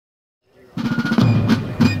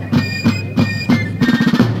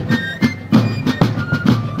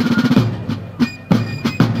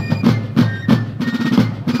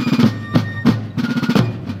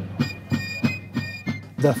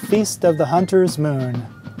The Feast of the Hunter's Moon.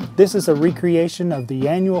 This is a recreation of the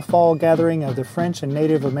annual fall gathering of the French and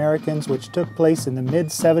Native Americans which took place in the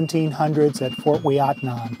mid-1700s at Fort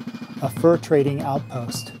Ouiatenon, a fur trading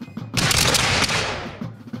outpost.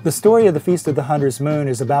 The story of the Feast of the Hunter's Moon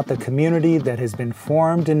is about the community that has been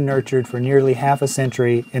formed and nurtured for nearly half a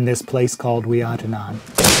century in this place called Ouiatenon.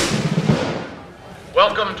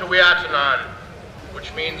 Welcome to Ouiatenon,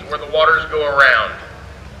 which means where the waters go around.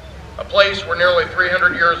 A place where nearly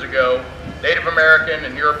 300 years ago, Native American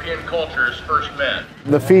and European cultures first met.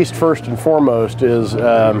 The feast, first and foremost, is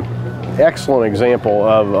an excellent example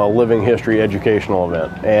of a living history educational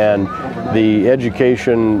event. And the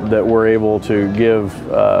education that we're able to give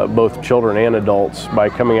both children and adults by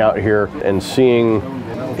coming out here and seeing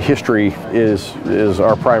history is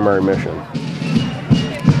our primary mission.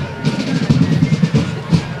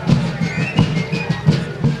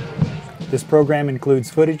 This program includes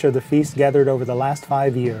footage of the feast gathered over the last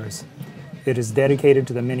 5 years. It is dedicated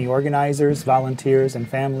to the many organizers, volunteers, and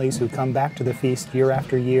families who come back to the feast year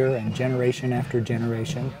after year and generation after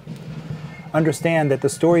generation. Understand that the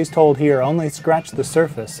stories told here only scratch the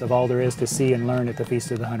surface of all there is to see and learn at the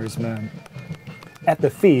Feast of the Hunter's Moon. At the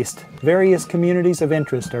feast, various communities of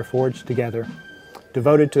interest are forged together,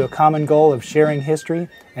 devoted to a common goal of sharing history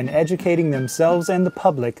and educating themselves and the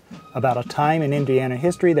public about a time in Indiana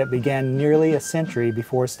history that began nearly a century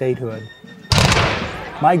before statehood.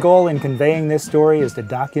 My goal in conveying this story is to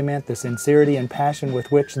document the sincerity and passion with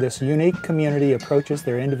which this unique community approaches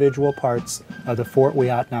their individual parts of the Fort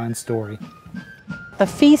Ouiatenon story. A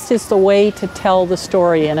feast is the way to tell the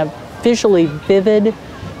story in a visually vivid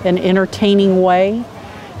and entertaining way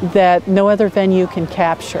that no other venue can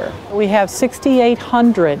capture. We have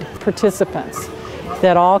 6,800 participants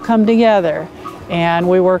that all come together, and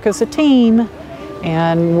we work as a team,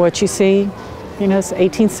 and what you see, is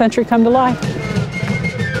 18th century come to life.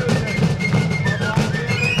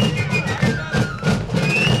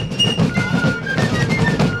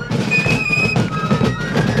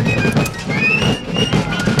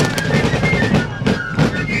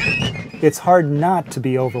 It's hard not to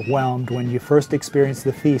be overwhelmed when you first experience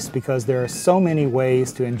the feast because there are so many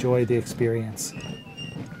ways to enjoy the experience.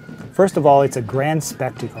 First of all, it's a grand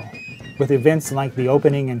spectacle, with events like the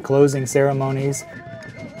opening and closing ceremonies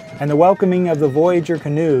and the welcoming of the Voyager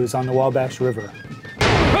canoes on the Wabash River.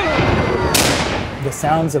 The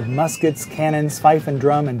sounds of muskets, cannons, fife and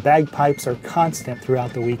drum, and bagpipes are constant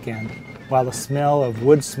throughout the weekend, while the smell of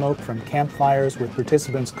wood smoke from campfires with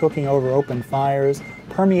participants cooking over open fires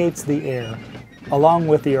permeates the air, along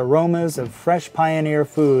with the aromas of fresh pioneer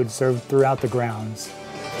food served throughout the grounds.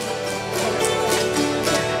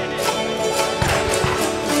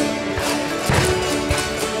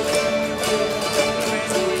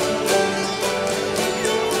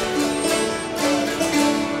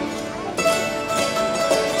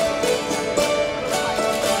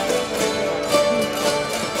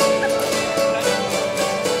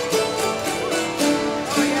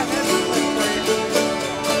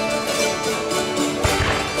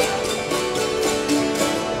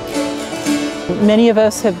 Many of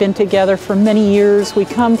us have been together for many years. We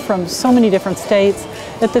come from so many different states.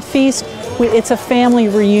 At the feast, it's a family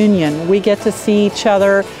reunion. We get to see each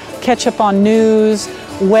other, catch up on news,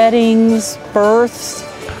 weddings, births,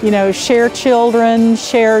 share children,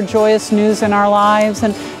 share joyous news in our lives,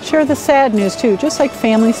 and share the sad news too, just like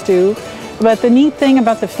families do. But the neat thing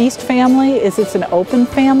about the feast family is it's an open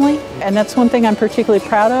family, and that's one thing I'm particularly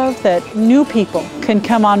proud of, that new people can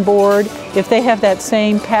come on board if they have that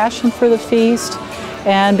same passion for the feast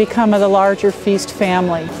and become of the larger feast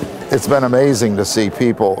family. It's been amazing to see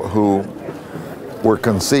people who were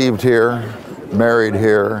conceived here, married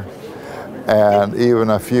here, and even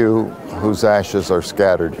a few whose ashes are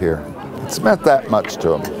scattered here. It's meant that much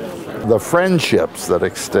to them. The friendships that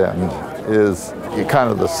extend is kind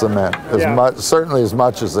of the cement, certainly as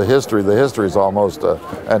much as the history. The history is almost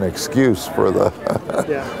an excuse for the,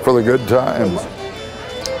 for the good times.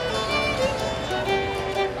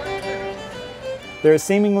 There is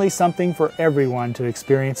seemingly something for everyone to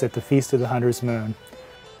experience at the Feast of the Hunter's Moon.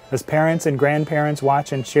 As parents and grandparents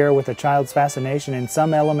watch and share with a child's fascination in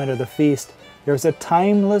some element of the feast, there's a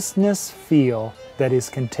timelessness feel that is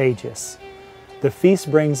contagious. The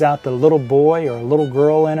feast brings out the little boy or little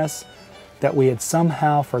girl in us that we had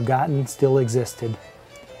somehow forgotten still existed.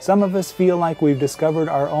 Some of us feel like we've discovered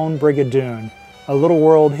our own Brigadoon, a little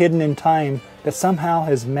world hidden in time that somehow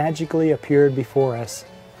has magically appeared before us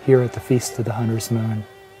here at the Feast of the Hunter's Moon.